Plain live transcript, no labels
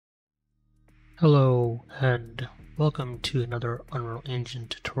Hello and welcome to another Unreal Engine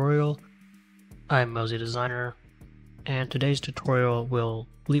tutorial. I'm Mosey Designer, and today's tutorial will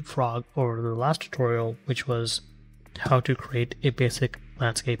leapfrog over the last tutorial, which was how to create a basic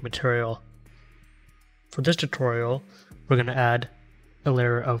landscape material. For this tutorial, we're going to add a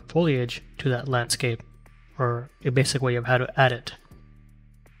layer of foliage to that landscape, or a basic way of how to add it.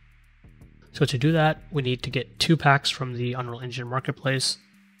 So to do that, we need to get 2 packs from the Unreal Engine Marketplace.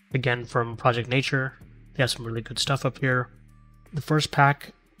 Again, from Project Nature. They have some really good stuff up here. The first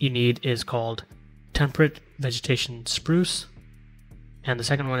pack you need is called Temperate Vegetation Spruce, and the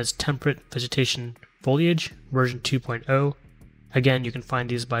second one is Temperate Vegetation Foliage version 2.0. Again, you can find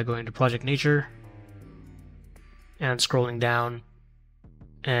these by going to Project Nature and scrolling down,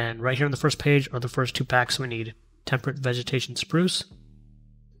 and right here on the first page are the first 2 packs we need: Temperate Vegetation Spruce,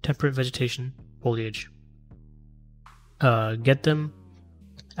 Temperate Vegetation Foliage. Get them,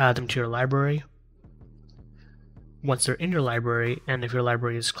 add them to your library. Once they're in your library, and if your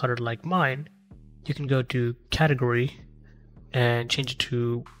library is cluttered like mine, you can go to Category and change it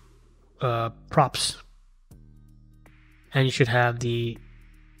to Props. And you should have the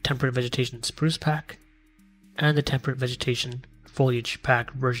Temperate Vegetation Spruce pack and the Temperate Vegetation Foliage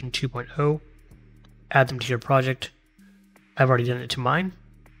pack version 2.0. Add them to your project. I've already done it to mine.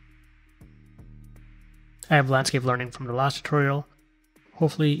 I have landscape learning from the last tutorial.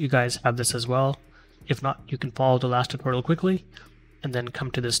 Hopefully you guys have this as well. If not, you can follow the last tutorial quickly and then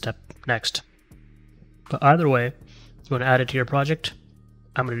come to this step next. But either way, you want to add it to your project.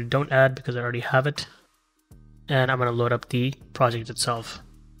 I'm going to do don't add because I already have it. And I'm going to load up the project itself.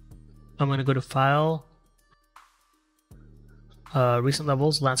 I'm going to go to File, Recent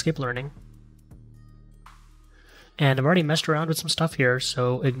Levels, Landscape Learning. And I've already messed around with some stuff here,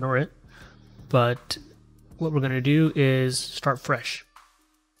 so ignore it. But what we're going to do is start fresh.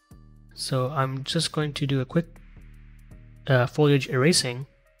 So I'm just going to do a quick foliage erasing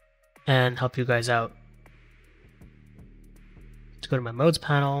and help you guys out. Let's go to my modes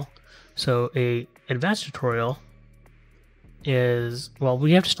panel. So a advanced tutorial is, well,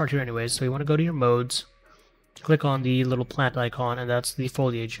 we have to start here anyways. So you want to go to your modes, click on the little plant icon, and that's the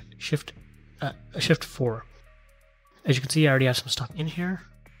foliage. Shift 4. As you can see, I already have some stuff in here,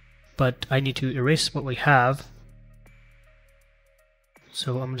 but I need to erase what we have.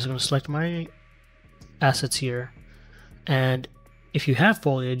 So I'm just going to select my assets here, and if you have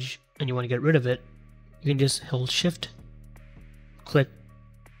foliage and you want to get rid of it, you can just hold Shift, click,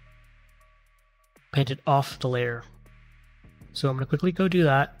 paint it off the layer. So I'm going to quickly go do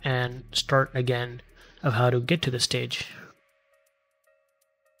that and start again of how to get to this stage.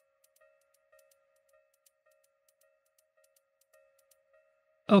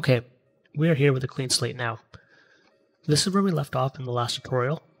 Okay, we are here with a clean slate now. This is where we left off in the last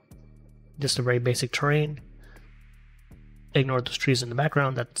tutorial. Just a very basic terrain. Ignore those trees in the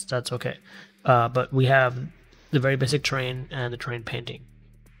background, that's okay. But we have the very basic terrain and the terrain painting.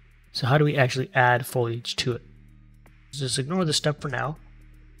 So how do we actually add foliage to it? Just ignore this step for now,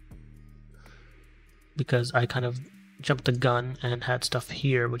 because I kind of jumped the gun and had stuff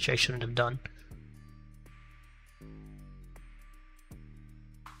here which I shouldn't have done.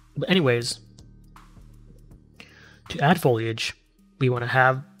 But anyways, to add foliage, we want to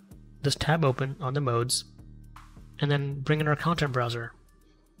have this tab open on the modes, and then bring in our content browser.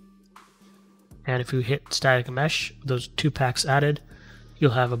 And if you hit static mesh, those 2 packs added,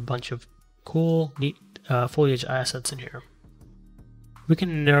 you'll have a bunch of cool, neat foliage assets in here. We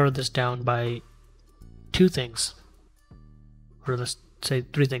can narrow this down by 2 things, or let's say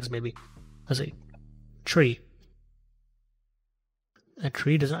 3 things maybe. Let's say tree. A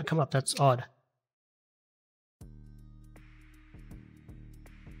tree does not come up, that's odd.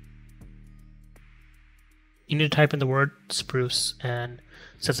 You need to type in the word spruce, and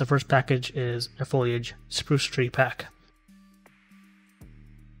since the first package is a foliage spruce tree pack.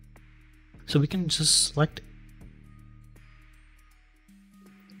 So we can just select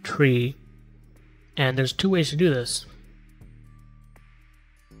tree, and there's 2 ways to do this.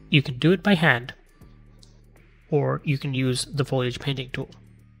 You can do it by hand, or you can use the foliage painting tool.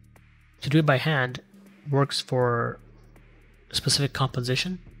 To do it by hand works for a specific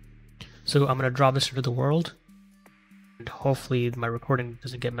composition. So I'm going to draw this into the world, and hopefully my recording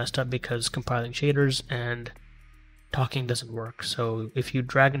doesn't get messed up because compiling shaders and talking doesn't work. So if you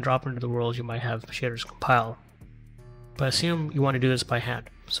drag and drop into the world, you might have shaders compile. But assume you want to do this by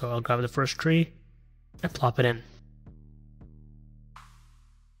hand. So I'll grab the first tree and plop it in.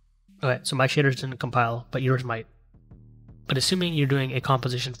 Okay, so my shaders didn't compile, but yours might. But assuming you're doing a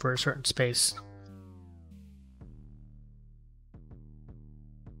composition for a certain space,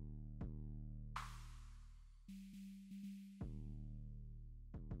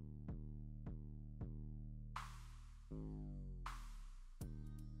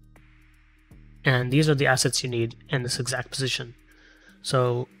 And these are the assets you need in this exact position.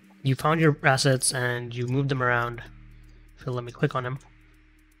 So you found your assets and you moved them around. So let me click on them.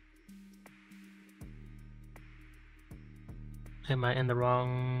 Am I in the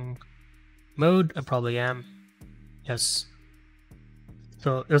wrong mode? I probably am. Yes.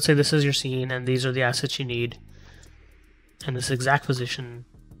 So let's say this is your scene and these are the assets you need. In this exact position,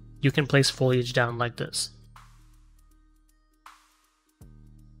 you can place foliage down like this.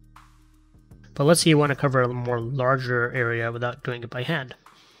 But let's say you want to cover a more larger area without doing it by hand.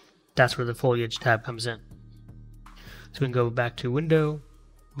 That's where the Foliage tab comes in. So we can go back to Window,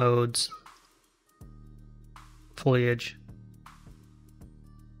 Modes, Foliage,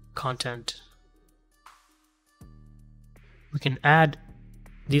 Content. We can add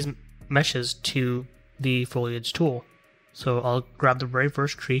these meshes to the Foliage tool. So I'll grab the very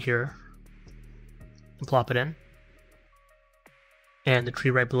first tree here and plop it in. And the tree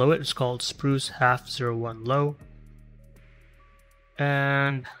right below it is called Spruce Half 01 Low.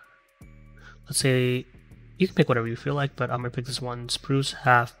 And let's say you can pick whatever you feel like, but I'm going to pick this one, Spruce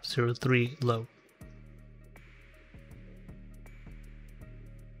Half 03 Low.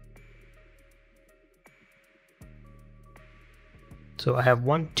 So I have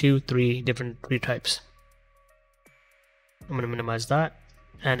 1, 2, 3 different tree types. I'm going to minimize that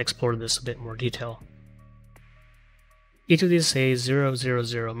and explore this a bit more detail. Each of these say 0, 0,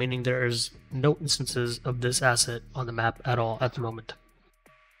 0, meaning there is no instances of this asset on the map at all at the moment.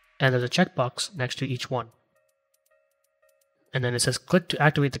 And there's a checkbox next to each one. And then it says click to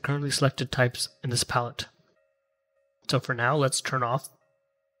activate the currently selected types in this palette. So for now, let's turn off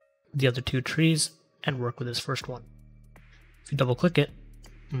the other two trees and work with this first one. If you double click it,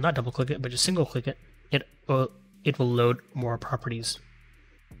 not double click it, but just single click it, it will load more properties.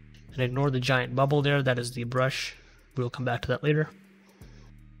 And ignore the giant bubble there, that is the brush. We'll come back to that later.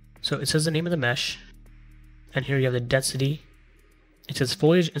 So it says the name of the mesh, and here you have the density. It says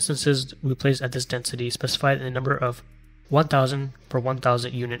foliage instances we place at this density specified in the number of 1000 per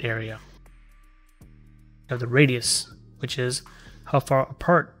 1000 unit area. You have the radius, which is how far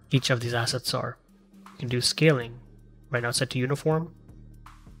apart each of these assets are. You can do scaling. Right now it's set to uniform.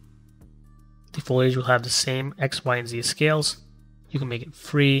 The foliage will have the same X, Y, and Z scales. You can make it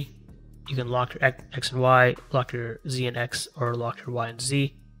free. You can lock your X and Y, lock your Z and X, or lock your Y and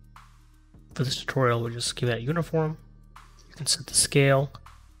Z. For this tutorial, we'll just give it a uniform. You can set the scale.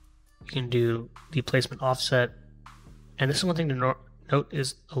 You can do the placement offset. And this is one thing to note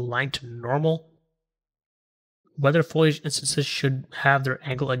is aligned to normal. Whether foliage instances should have their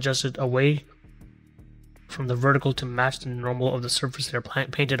angle adjusted away from the vertical to match the normal of the surface they're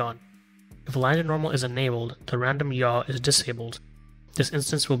painted on. If align to normal is enabled, the random yaw is disabled. This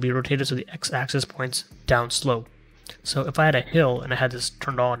instance will be rotated so the x-axis points down slope. So if I had a hill and I had this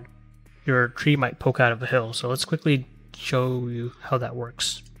turned on, your tree might poke out of a hill. So let's quickly show you how that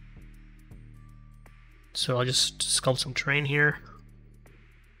works. So I'll just sculpt some terrain here.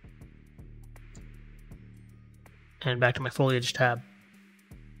 And back to my foliage tab.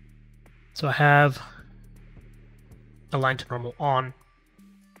 So I have align to normal on.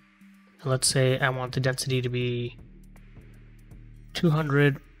 And let's say I want the density to be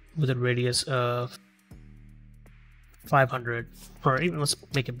 200 with a radius of 500, or even let's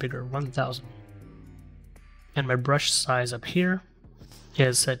make it bigger, 1000. And my brush size up here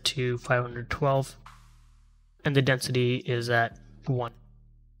is set to 512, and the density is at 1.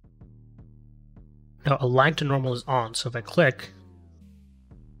 Now align to normal is on, so if I click,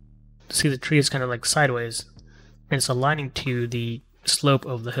 see the tree is kind of like sideways, and it's aligning to the slope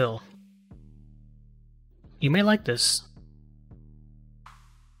of the hill. You may like this.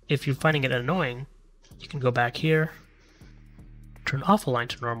 If you're finding it annoying, you can go back here, turn off align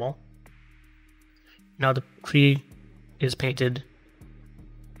to normal. Now the tree is painted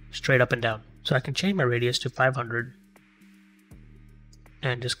straight up and down. So I can change my radius to 500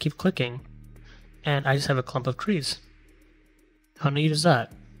 and just keep clicking, and I just have a clump of trees. How neat is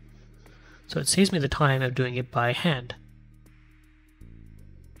that? So it saves me the time of doing it by hand.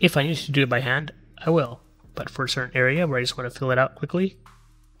 If I need to do it by hand, I will. But for a certain area where I just want to fill it out quickly,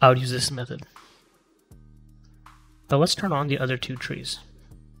 I would use this method. But let's turn on the other two trees.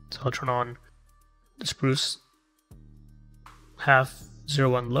 So I'll turn on the spruce half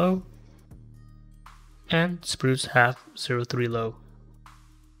 01 low and spruce half 03 low.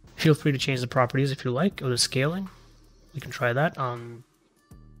 Feel free to change the properties if you like, or the scaling. We can try that on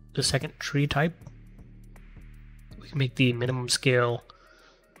the second tree type. We can make the minimum scale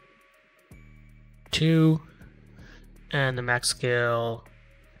 2 and the max scale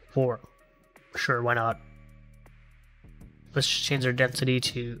 4. Sure, why not? Let's change our density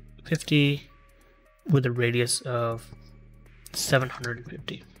to 50 with a radius of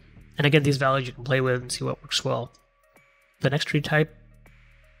 750. And again, these values you can play with and see what works well. The next tree type,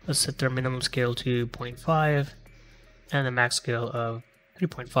 let's set their minimum scale to 0.5 and the max scale of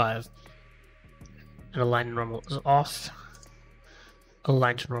 3.5. And align to normal is off.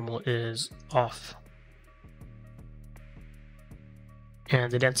 Align to normal is off.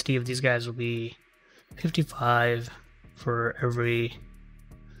 And the density of these guys will be 55 for every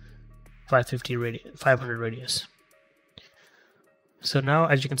 500 radius. So now,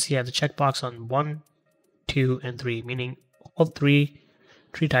 as you can see, I have the checkbox on 1, 2, and 3, meaning all 3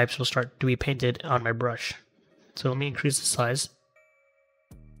 tree types will start to be painted on my brush. So let me increase the size.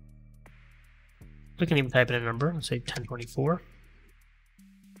 We can even type in a number, let's say 1024.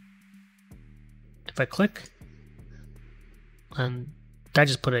 If I click, and that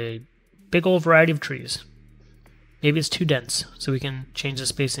just put a big old variety of trees. Maybe it's too dense, so we can change the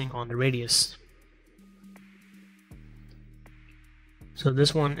spacing on the radius. So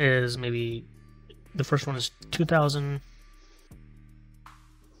this one is maybe, the first one is 2000,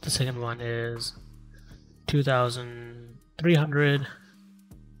 the second one is 2300,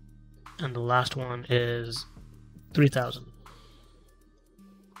 and the last one is 3000.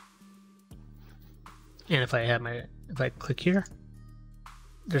 And if I click here,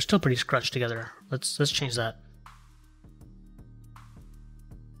 they're still pretty scrunched together. Let's change that.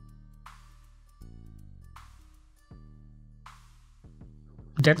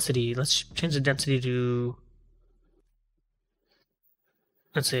 Density, let's change the density to,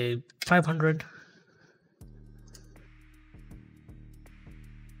 let's say 500,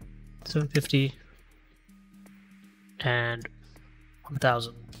 750, and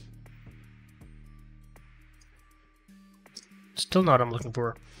 1000. Still not what I'm looking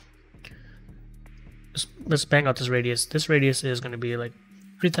for. Let's bang out this radius. This radius is going to be like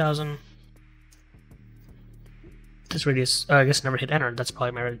 3000. This radius, I guess I never hit enter. That's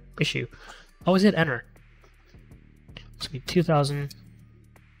probably my issue. Always hit enter. This will be 2000.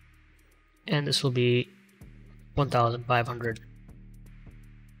 And this will be 1500.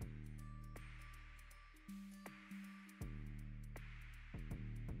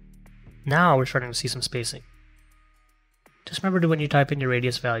 Now we're starting to see some spacing. Just remember to, when you type in your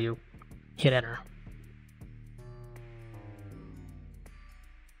radius value, hit enter.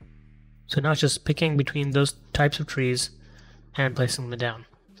 So now it's just picking between those types of trees and placing them down.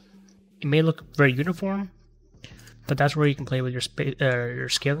 It may look very uniform, but that's where you can play with your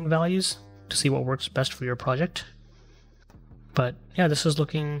scaling values to see what works best for your project. But yeah, this is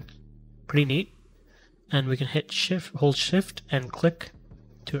looking pretty neat, and we can hold shift and click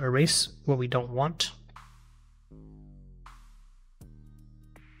to erase what we don't want.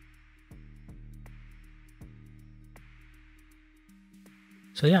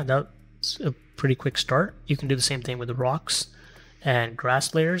 So yeah, that's a pretty quick start. You can do the same thing with the rocks and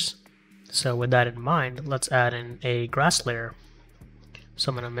grass layers. So with that in mind, let's add in a grass layer.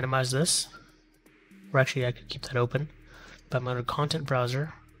 So I'm going to minimize this. Or actually, I could keep that open. But I'm going to content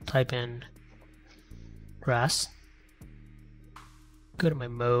browser, type in grass, go to my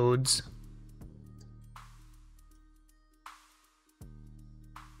modes,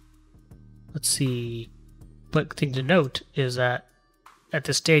 let's see. But thing to note is that at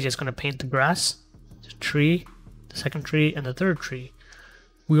this stage, it's going to paint the grass, the tree, the second tree, and the third tree.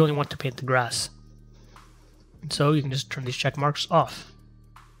 We only want to paint the grass. And so you can just turn these check marks off.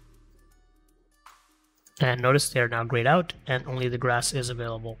 And notice they are now grayed out, and only the grass is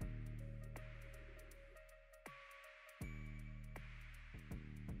available.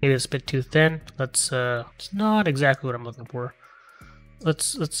 Maybe it's a bit too thin. It's not exactly what I'm looking for.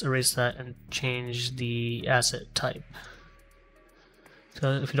 Let's erase that and change the asset type.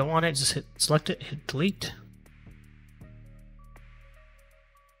 So if you don't want it, just select it, hit delete.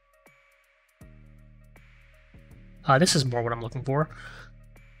 This is more what I'm looking for.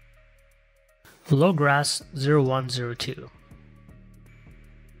 Low grass 0102.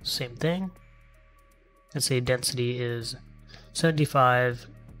 Same thing. Let's say density is 75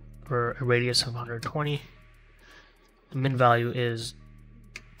 for a radius of 120. The min value is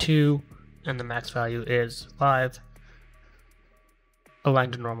 2 and the max value is 5.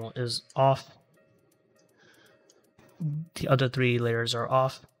 Align to normal is off. The other 3 layers are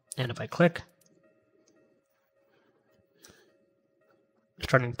off, and if I click, I'm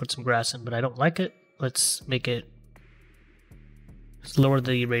starting to put some grass in, but I don't like it. Let's lower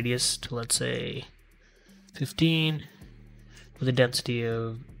the radius to, let's say, 15 with a density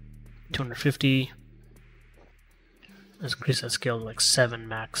of 250. Let's increase that scale to like 7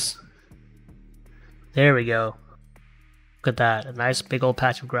 max. There we go. Look at that, a nice big old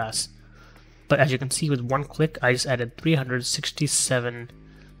patch of grass. But as you can see, with one click, I just added 367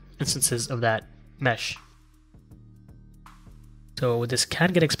 instances of that mesh. So this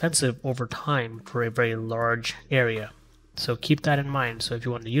can get expensive over time for a very large area. So keep that in mind. So if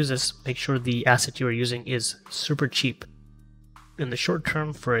you want to use this, make sure the asset you are using is super cheap. In the short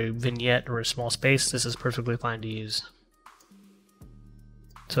term, for a vignette or a small space, this is perfectly fine to use.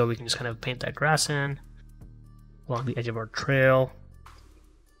 So we can just kind of paint that grass in along the edge of our trail.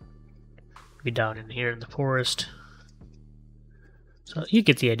 Maybe down in here in the forest. So you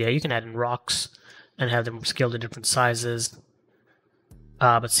get the idea. You can add in rocks and have them scaled to different sizes.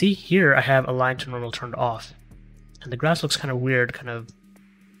 But see, here I have align to normal turned off. And the grass looks kind of weird, kind of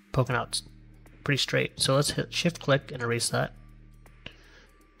poking out pretty straight. So let's hit shift click and erase that.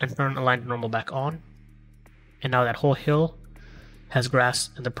 And turn align to normal back on. And now that whole hill has grass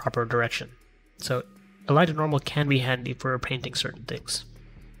in the proper direction. So align to normal can be handy for painting certain things.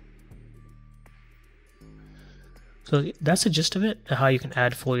 So that's the gist of it, how you can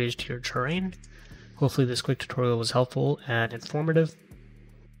add foliage to your terrain. Hopefully this quick tutorial was helpful and informative.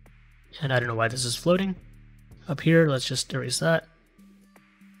 And I don't know why this is floating. Up here, let's just erase that.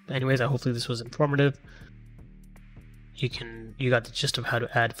 Anyways, hopefully this was informative. You got the gist of how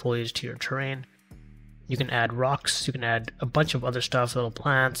to add foliage to your terrain. You can add rocks, you can add a bunch of other stuff, little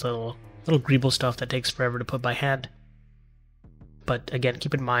plants, little greeble stuff that takes forever to put by hand. But again,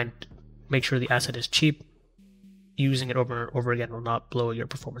 keep in mind, make sure the asset is cheap. Using it over and over again will not blow your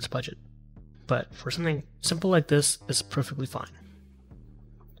performance budget. But for something simple like this, it's perfectly fine.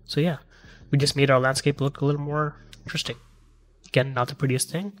 So yeah, we just made our landscape look a little more interesting. Again, not the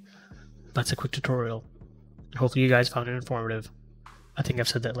prettiest thing, but it's a quick tutorial. Hopefully you guys found it informative. I think I've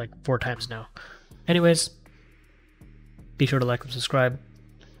said that like 4 times now. Anyways, be sure to like and subscribe.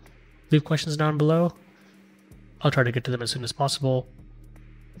 Leave questions down below. I'll try to get to them as soon as possible.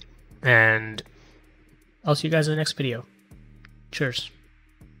 And I'll see you guys in the next video. Cheers.